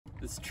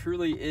This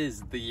truly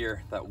is the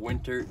year that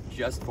winter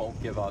just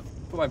won't give up.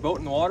 Put my boat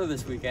in the water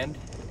this weekend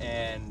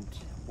and,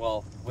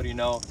 well, what do you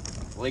know?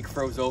 The lake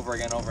froze over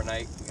again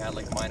overnight. We had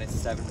like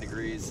 -7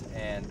 degrees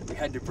and we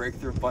had to break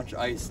through a bunch of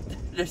ice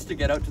just to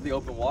get out to the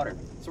open water.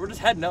 So we're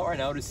just heading out right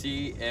now to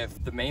see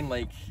if the main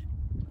lake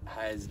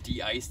has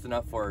de-iced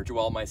enough for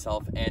Joelle,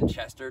 myself, and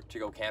Chester to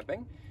go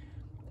camping,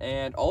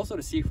 and also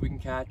to see if we can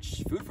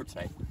catch food for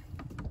tonight.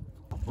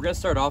 We're gonna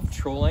start off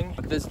trolling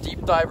with this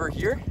deep diver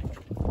here.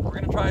 We're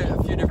gonna try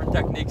a few different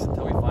techniques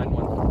until we find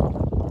one.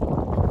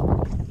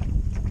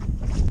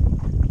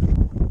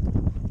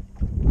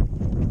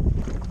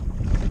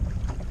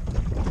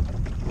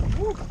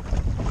 Woo.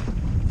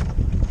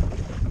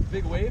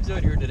 Big waves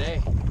out here today.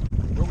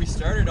 Where we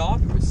started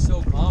off, it was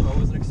so calm. I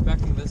wasn't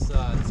expecting this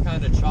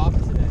kind of chop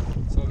today.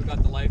 So we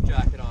got the life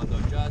jacket on though,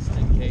 just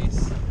in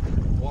case.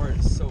 The water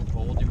is so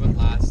cold, you wouldn't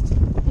last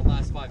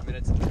 5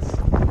 minutes in this.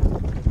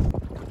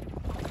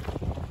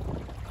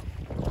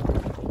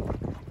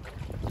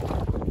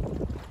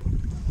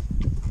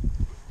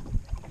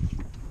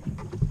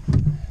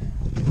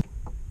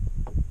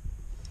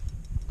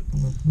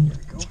 There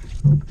we go.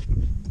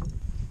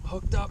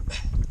 Hooked up.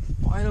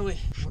 Finally.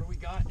 What do we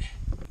got?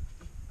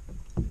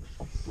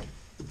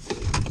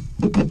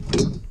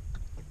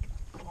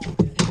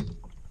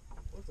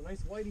 Oh, it's a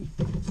nice whitey.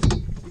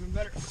 Even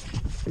better.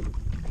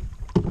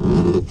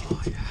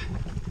 Oh yeah.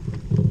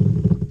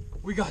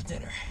 We got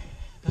dinner.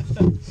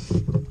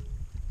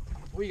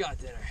 We got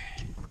dinner.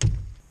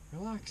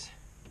 Relax.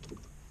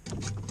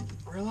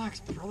 Relax,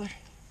 brother.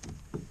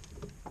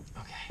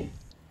 Okay.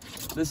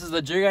 This is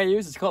the jig I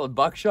use. It's called a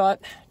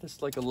buckshot.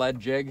 Just like a lead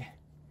jig.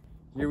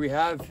 Here we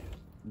have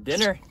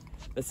dinner.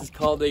 This is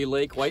called a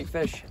lake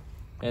whitefish.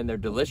 And they're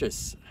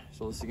delicious.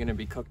 So this is gonna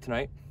be cooked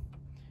tonight.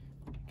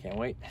 Can't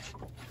wait.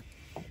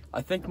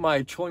 I think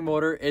my trolling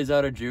motor is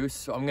out of juice,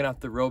 so I'm gonna have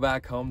to row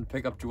back home to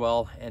pick up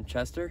Joelle and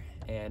Chester.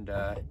 And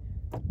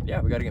yeah,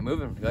 we gotta get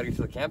moving. We gotta get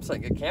to the campsite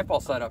and get camp all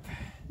set up.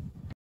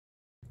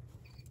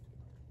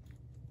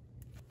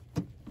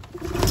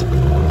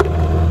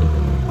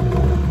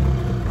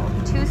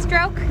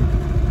 Two-stroke?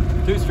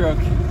 Two-stroke.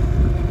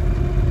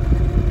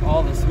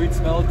 All the sweet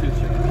smell of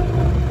two-stroke.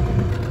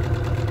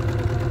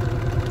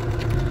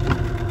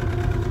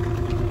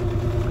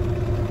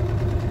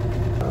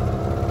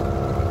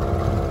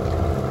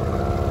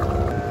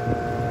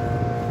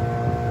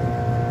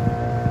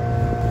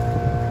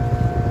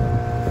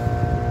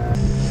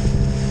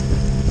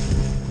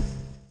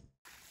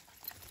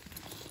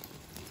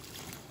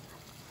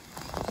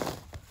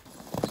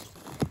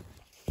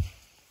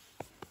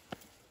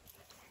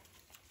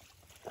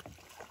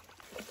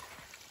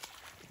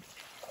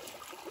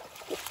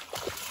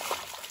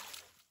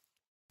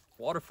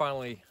 Water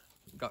finally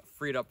got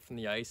freed up from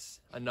the ice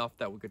enough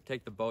that we could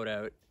take the boat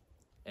out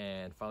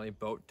and finally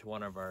boat to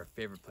one of our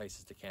favorite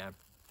places to camp.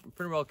 We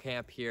pretty well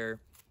camp here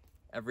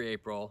every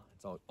April.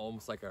 It's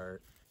almost like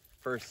our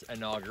first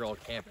inaugural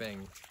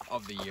camping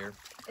of the year.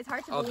 It's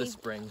hard to believe. Of the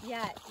spring.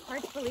 Yeah, it's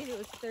hard to believe it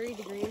was 30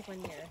 degrees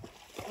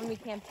when we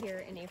camped here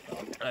in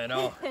April. I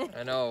know,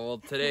 I know. Well,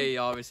 today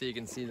obviously you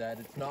can see that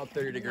it's not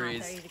 30 degrees.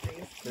 Not 30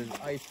 degrees. There's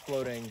ice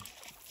floating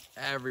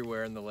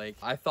everywhere in the lake.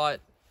 I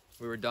thought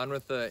we were done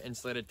with the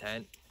insulated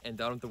tent and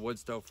done with the wood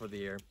stove for the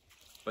year,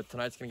 but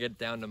tonight's gonna get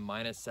down to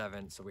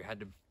 -7, so we had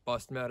to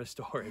bust them out of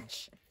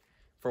storage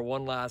for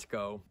one last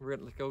go. We're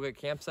gonna go get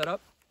camp set up.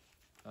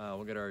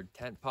 We'll get our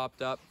tent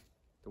popped up,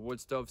 the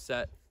wood stove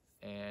set,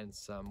 and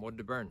some wood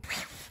to burn.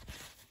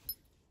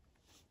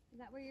 Is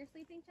that where you're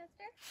sleeping,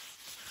 Chester?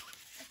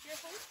 That's your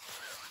home?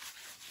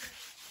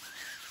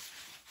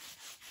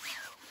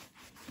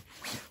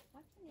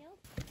 Watch the nails.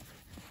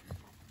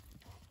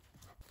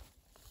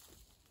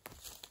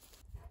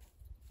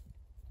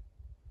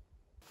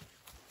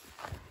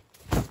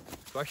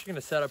 We're actually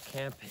gonna set up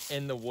camp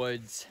in the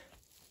woods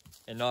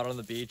and not on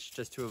the beach,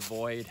 just to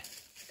avoid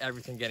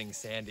everything getting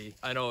sandy.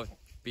 I know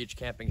beach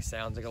camping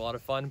sounds like a lot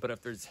of fun, but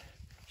if there's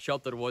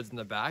sheltered woods in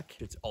the back,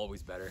 it's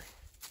always better.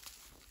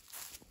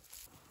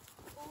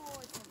 Oh,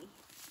 it's heavy.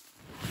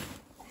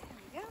 There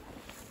we go.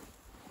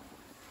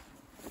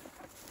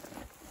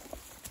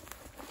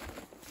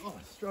 Oh,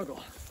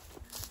 struggle.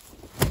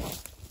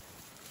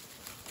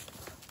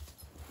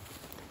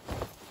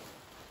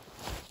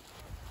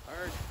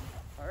 Hard,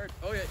 hard.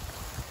 Oh yeah.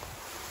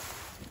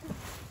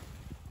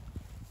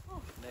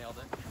 Oh. Nailed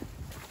it.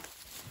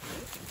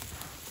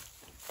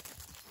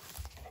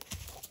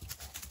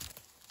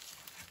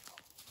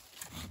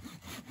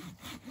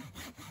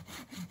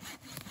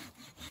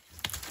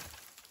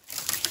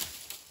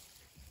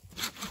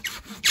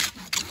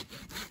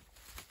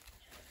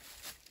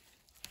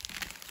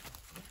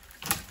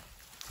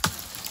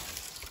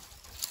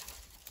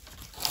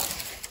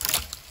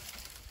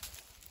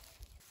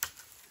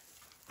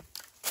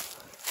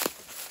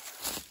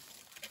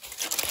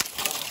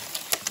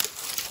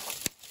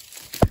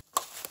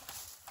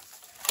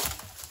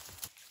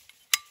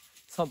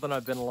 Something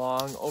I've been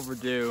long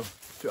overdue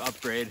to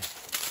upgrade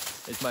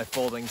is my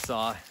folding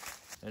saw.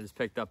 I just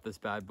picked up this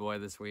bad boy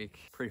this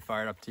week. Pretty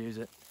fired up to use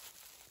it.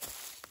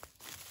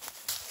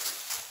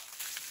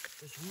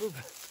 Just move.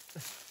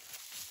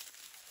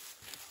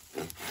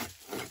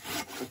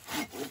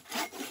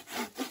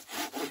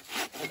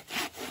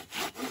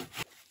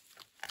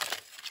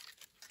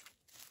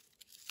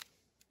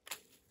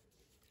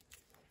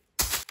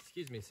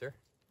 Excuse me, sir.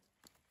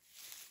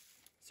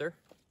 Sir?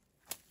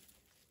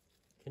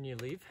 Can you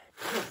leave?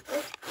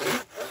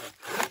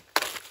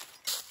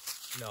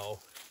 No,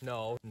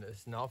 no,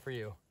 this is not for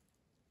you.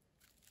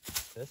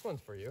 This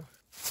one's for you.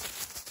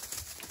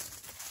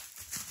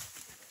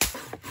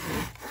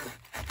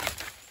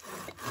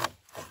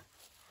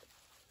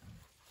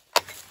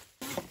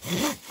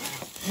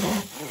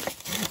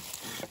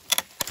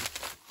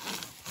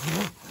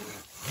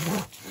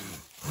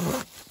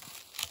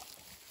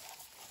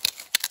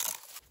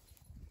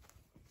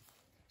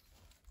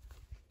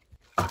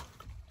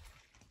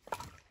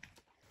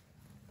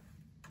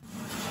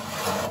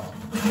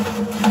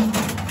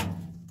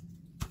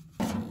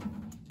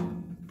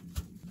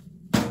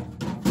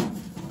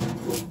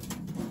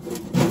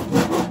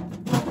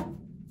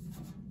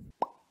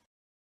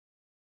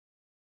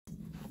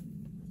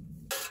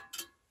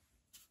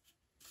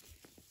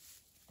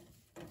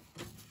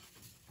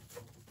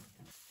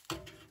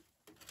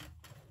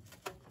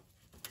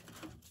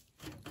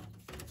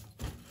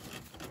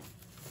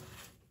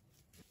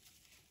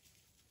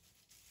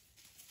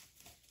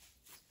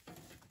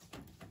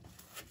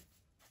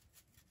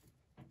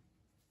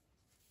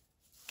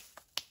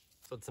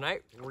 So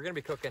tonight, we're gonna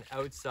be cooking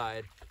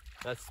outside.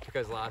 That's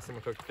because last time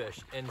we cooked fish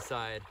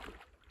inside,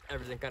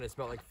 everything kind of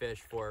smelled like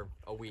fish for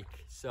a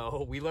week.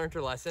 So we learned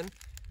our lesson,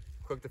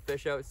 cook the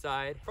fish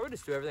outside. Probably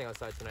just do everything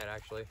outside tonight,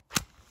 actually.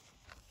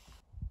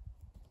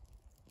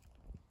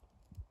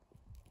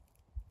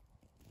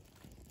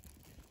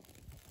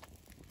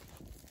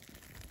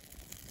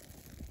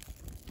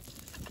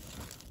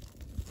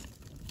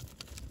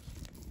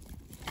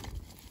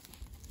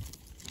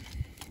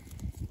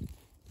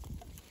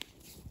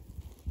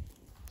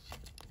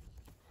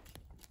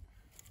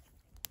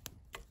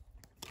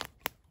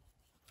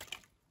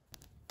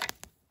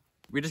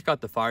 We just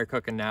got the fire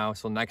cooking now,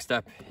 so next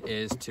step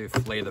is to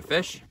fillet the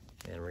fish,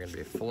 and we're gonna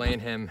be filleting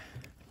him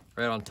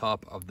right on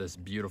top of this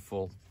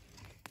beautiful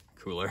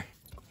cooler.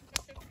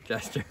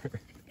 Jester.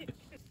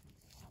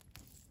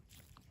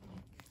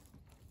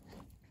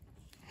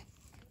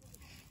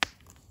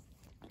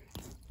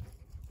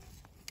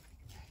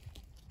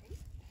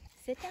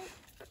 Sit down.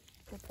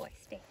 Good boy,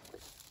 stay.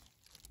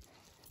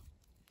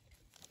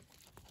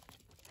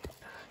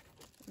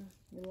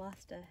 We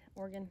lost an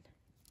organ.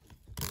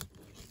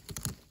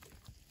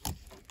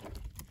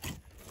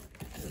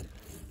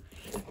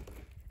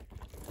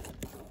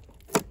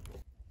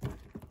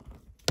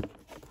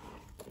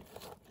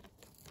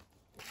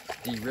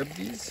 De-rib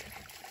these.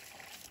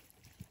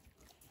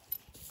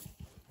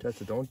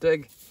 Jester, don't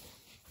dig.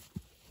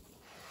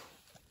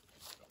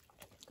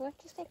 Go ahead,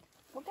 just take.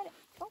 We'll get it.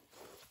 Go.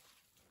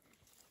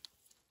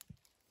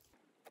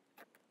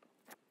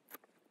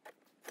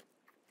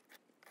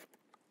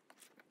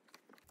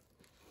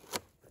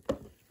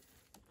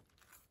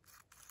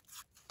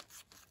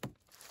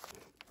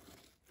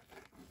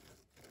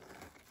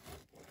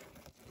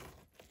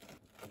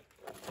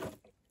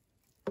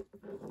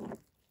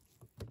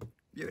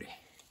 Beauty.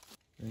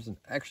 There's an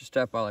extra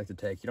step I like to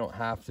take. You don't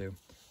have to,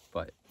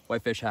 but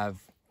whitefish have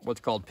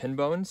what's called pin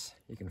bones.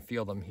 You can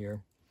feel them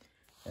here.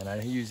 And I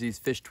use these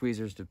fish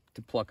tweezers to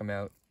pluck them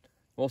out.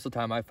 Most of the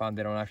time I found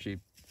they don't actually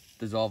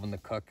dissolve in the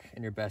cook,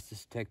 and your best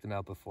is to take them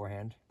out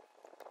beforehand.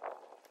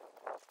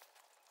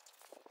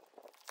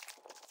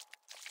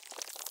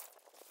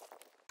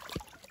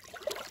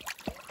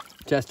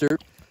 Chester.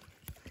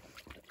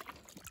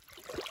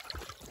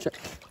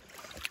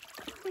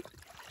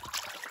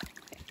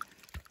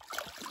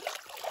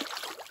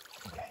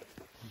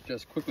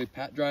 Just quickly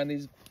pat drying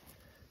these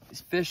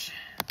fish.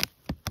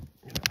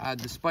 Add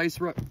the spice.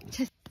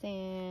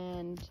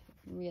 Sand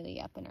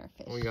really up in our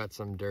fish. We got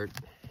some dirt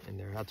in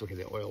there. That's okay.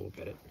 The oil will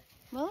get it.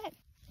 Will it?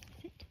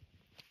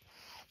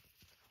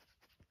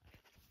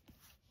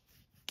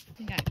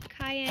 We got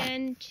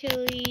cayenne,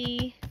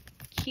 chili,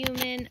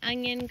 cumin,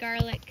 onion,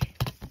 garlic.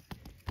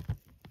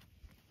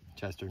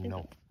 Chester,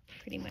 no.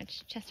 Pretty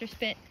much Chester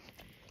spit.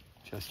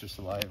 Chester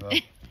saliva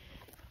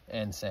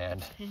and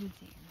sand. And sand.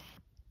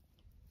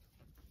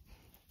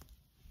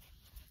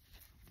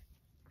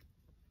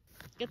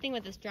 Good thing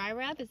with this dry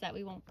wrap is that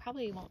we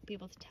probably won't be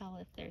able to tell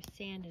if there's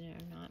sand in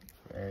it or not.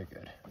 Very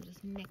good. We'll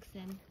just mix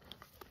in.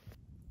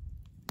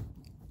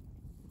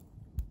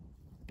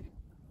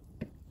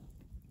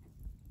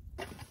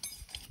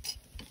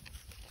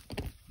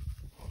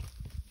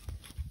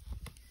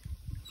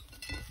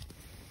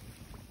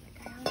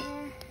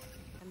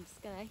 I'm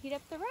just gonna heat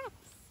up the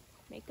wraps,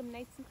 make them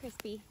nice and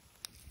crispy.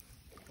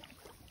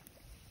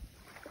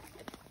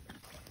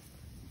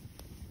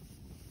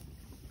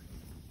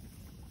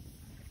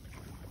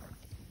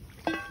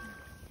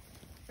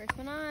 First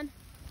one on.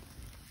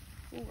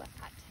 Ooh, that's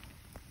hot.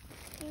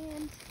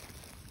 And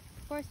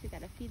of course we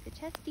gotta feed the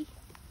chesty.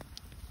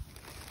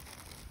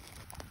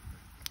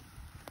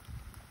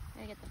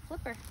 Gotta get the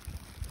flipper.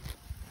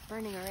 It's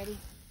burning already.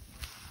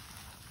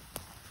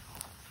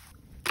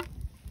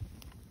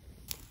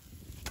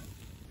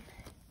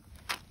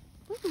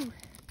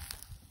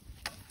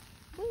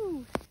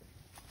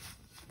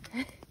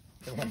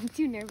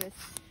 nervous.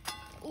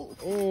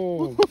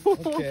 Oh,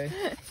 okay.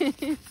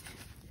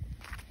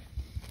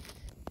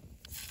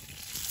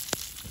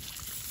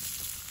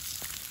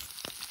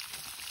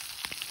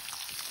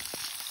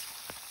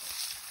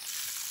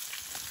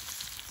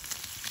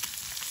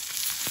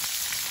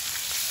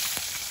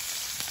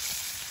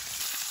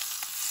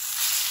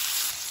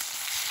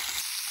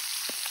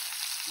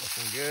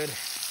 Looking good.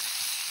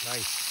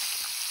 Nice.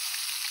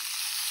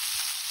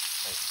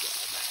 Nice job.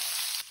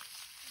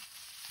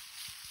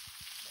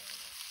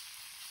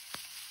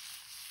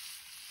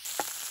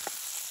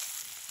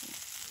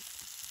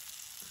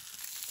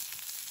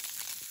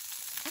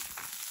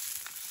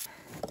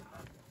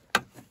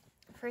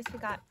 First we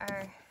got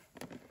our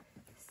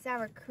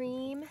sour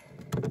cream.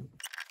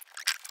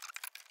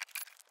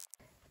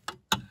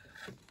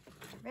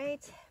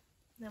 Right,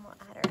 then we'll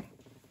add our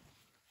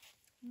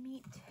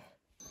meat.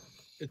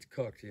 It's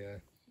cooked, yeah.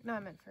 No, I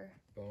meant for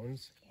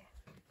Bones?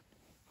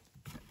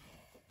 Yeah.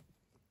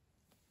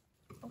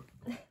 Oh.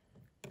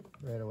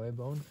 Right away,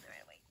 bone.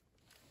 Right away.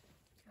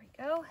 There we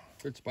go.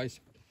 Good spice.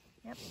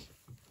 Yep.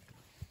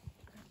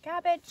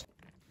 Cabbage.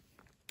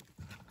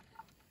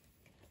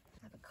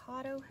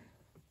 Avocado.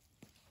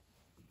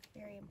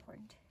 Very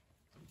important.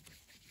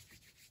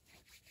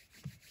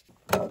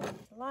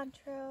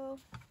 Cilantro.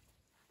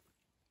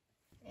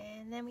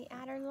 And then we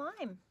add our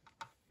lime.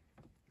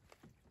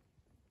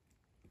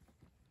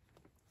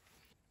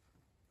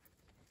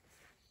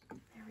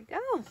 There we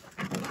go.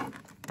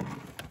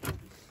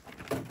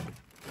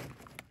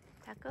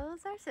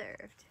 Tacos are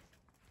served.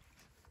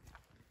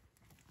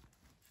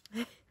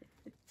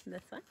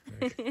 This one.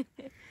 Nice.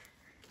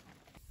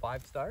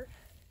 5-star?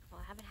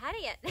 Well, I haven't had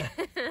it yet.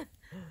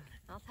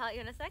 I'll tell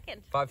you in a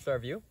second. 5-star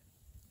view?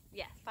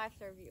 Yes,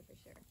 5-star view for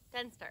sure.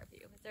 10-star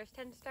view. If there's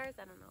 10 stars,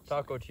 I don't know.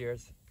 Taco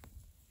cheers.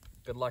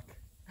 Good luck.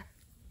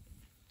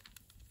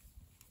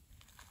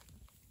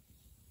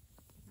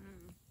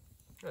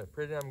 Yeah,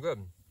 pretty damn good.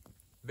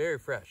 Very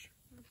fresh.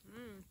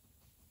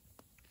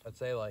 I'd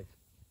say like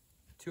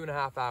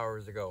 2.5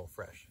 hours ago,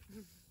 fresh.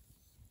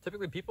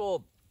 Typically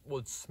people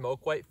would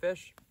smoke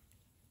whitefish,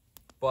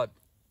 but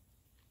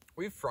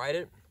we've fried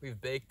it, we've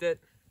baked it,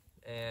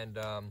 and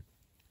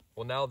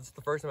well, now this is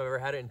the first time I've ever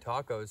had it in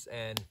tacos,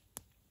 and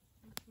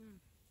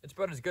it's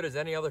about as good as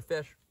any other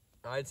fish,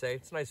 I'd say.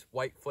 It's nice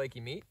white flaky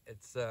meat.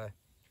 It's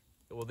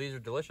well, these are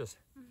delicious.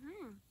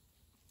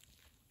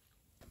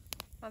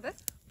 Want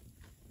this?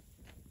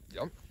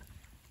 Yum.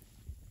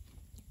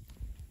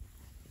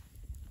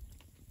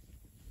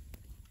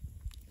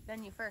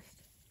 Then you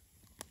first.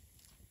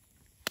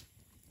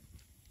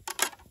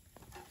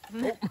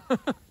 Oh.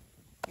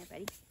 Here,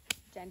 buddy.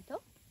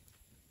 Gentle.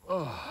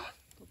 Oh.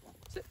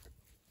 Sit.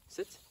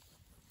 Sit.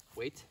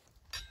 Wait.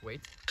 Wait.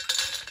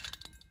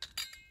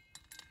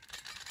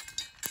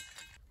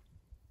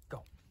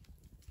 Go.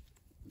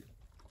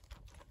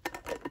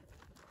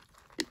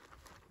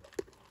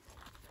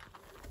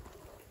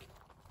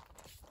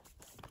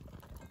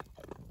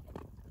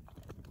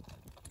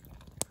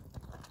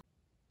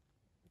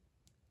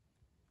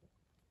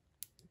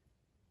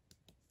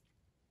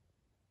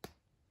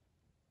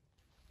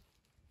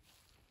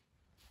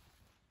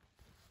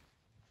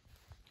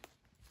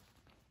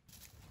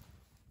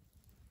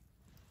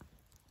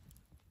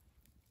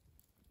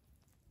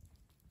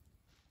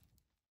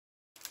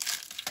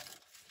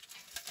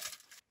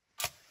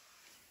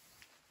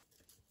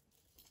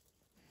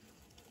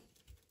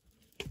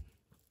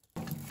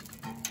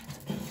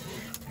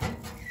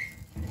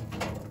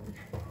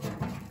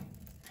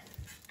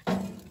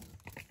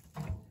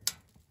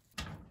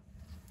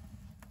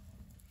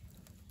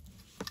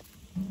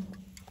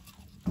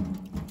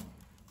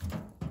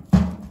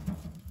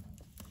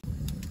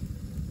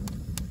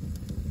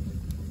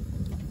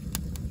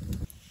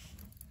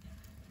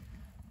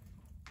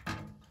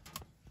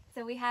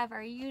 So we have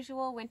our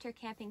usual winter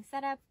camping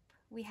setup.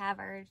 We have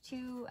our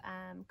 2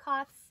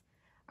 cots,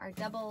 our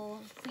double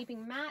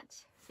sleeping mat,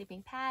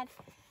 sleeping pad,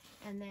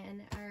 and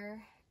then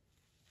our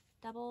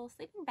double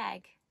sleeping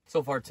bag.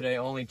 So far today,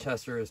 only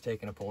Chester has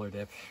taken a polar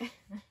dip.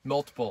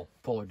 Multiple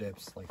polar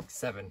dips, like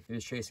 7. He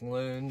was chasing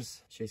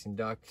loons, chasing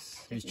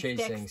ducks, he was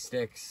chasing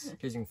sticks,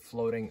 chasing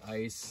floating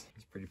ice.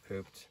 He's pretty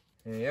pooped.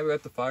 And yeah, we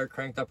got the fire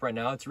cranked up right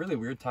now. It's a really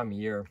weird time of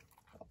year.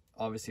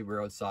 Obviously,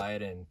 we're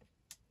outside and,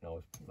 you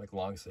know, like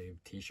long sleeve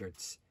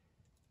t-shirts,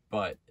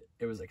 but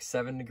it was like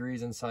 7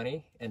 degrees and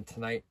sunny, and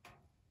tonight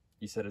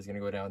you said it's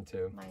gonna go down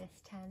to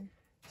 -10.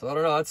 So I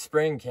don't know, that's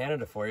spring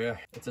Canada for you.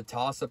 It's a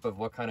toss-up of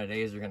what kind of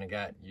days you're gonna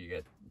get. You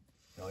get,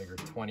 you know, your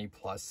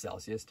 20+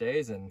 Celsius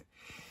days, and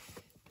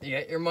you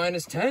get your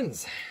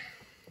 -10s.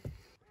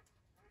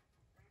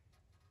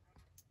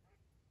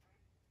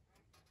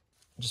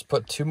 Just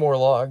put 2 more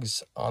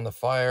logs on the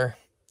fire.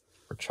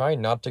 We're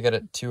trying not to get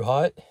it too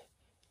hot,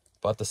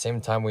 but at the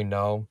same time we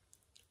know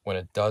when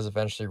it does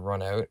eventually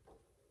run out,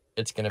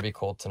 it's gonna be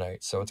cold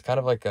tonight. So it's kind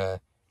of like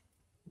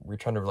we're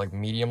trying to like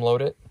medium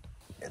load it.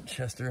 And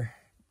Chester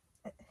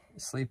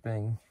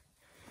sleeping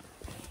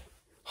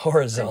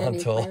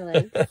horizontal.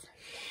 I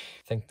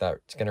think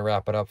that's gonna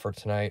wrap it up for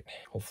tonight.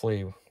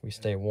 Hopefully we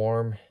stay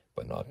warm,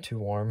 but not too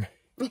warm.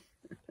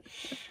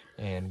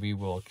 And we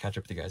will catch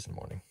up with you guys in the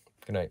morning.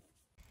 Good night.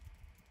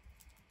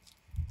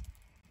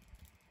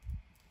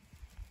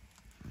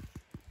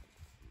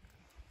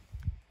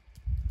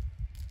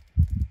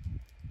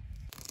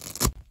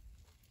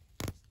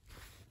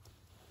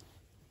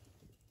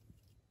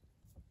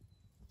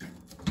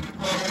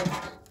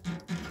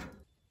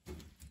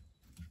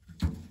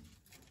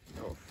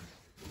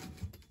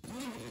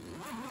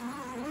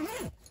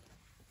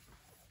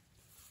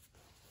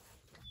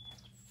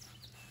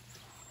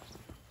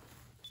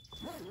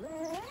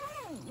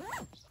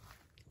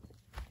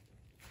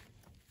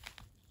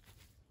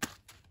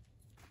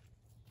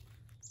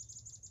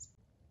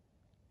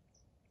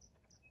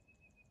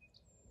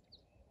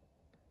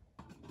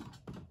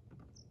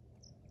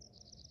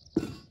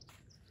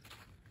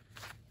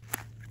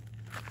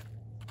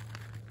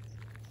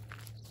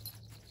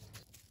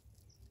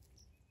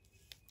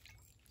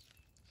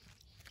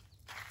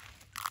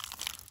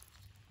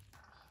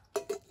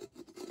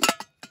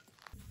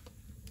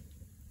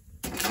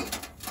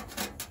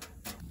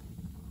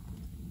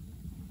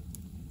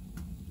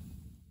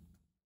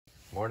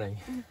 Morning.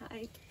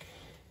 Hi.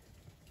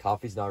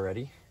 Coffee's not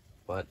ready,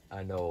 but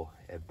I know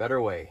a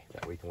better way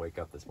that we can wake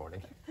up this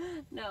morning.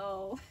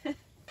 No.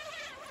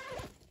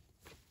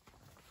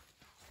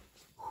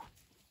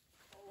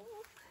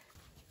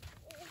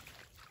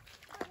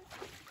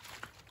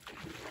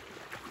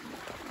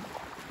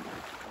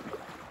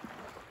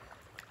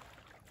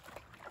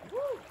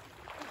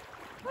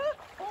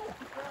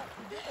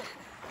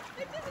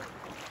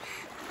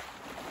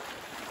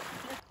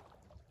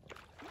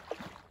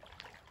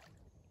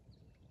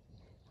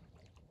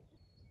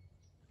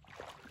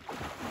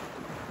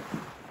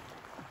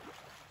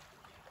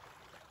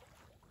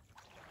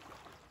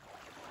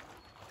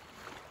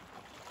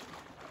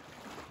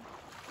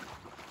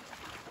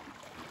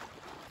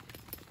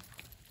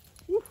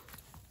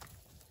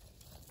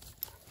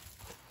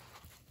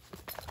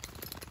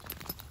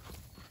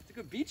 It's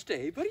a good beach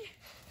day, buddy.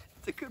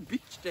 It's a good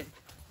beach day.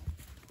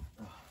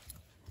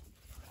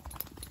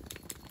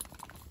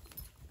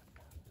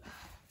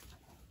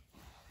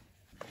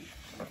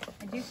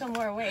 I do feel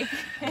more awake.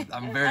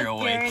 I'm very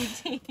awake.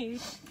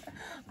 Guaranteed.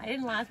 I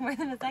didn't last more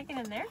than a second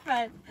in there,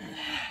 but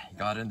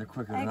Got in there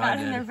quicker I than got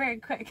I in there did. very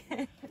quick.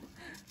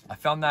 I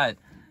found that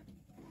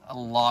a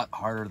lot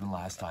harder than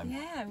last time.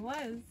 Yeah, it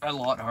was. A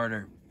lot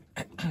harder.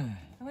 I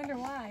wonder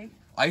why.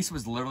 Ice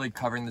was literally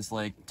covering this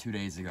lake 2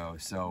 days ago,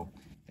 so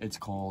it's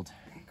cold.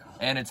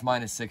 And it's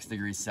 -6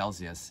 degrees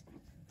Celsius.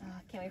 Oh,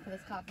 can't wait for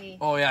this coffee.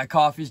 Oh yeah,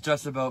 coffee's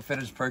just about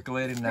finished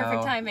percolating now.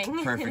 Perfect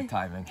timing. Perfect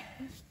timing.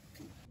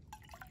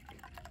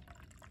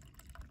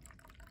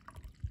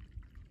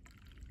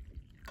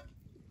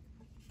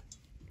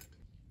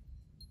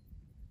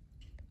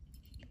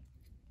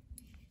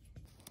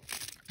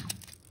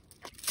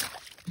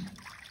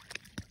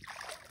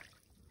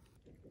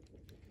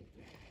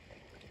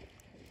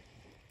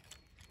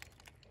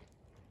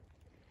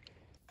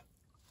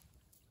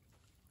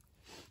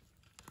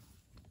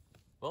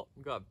 Well,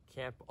 we got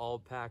camp all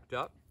packed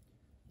up.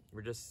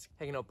 We're just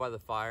hanging out by the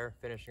fire,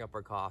 finishing up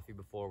our coffee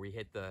before we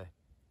hit the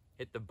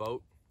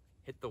boat,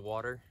 hit the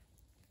water,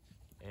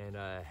 and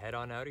head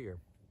on out of here.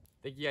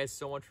 Thank you guys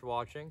so much for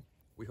watching.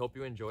 We hope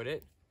you enjoyed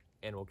it,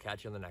 and we'll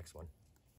catch you on the next one.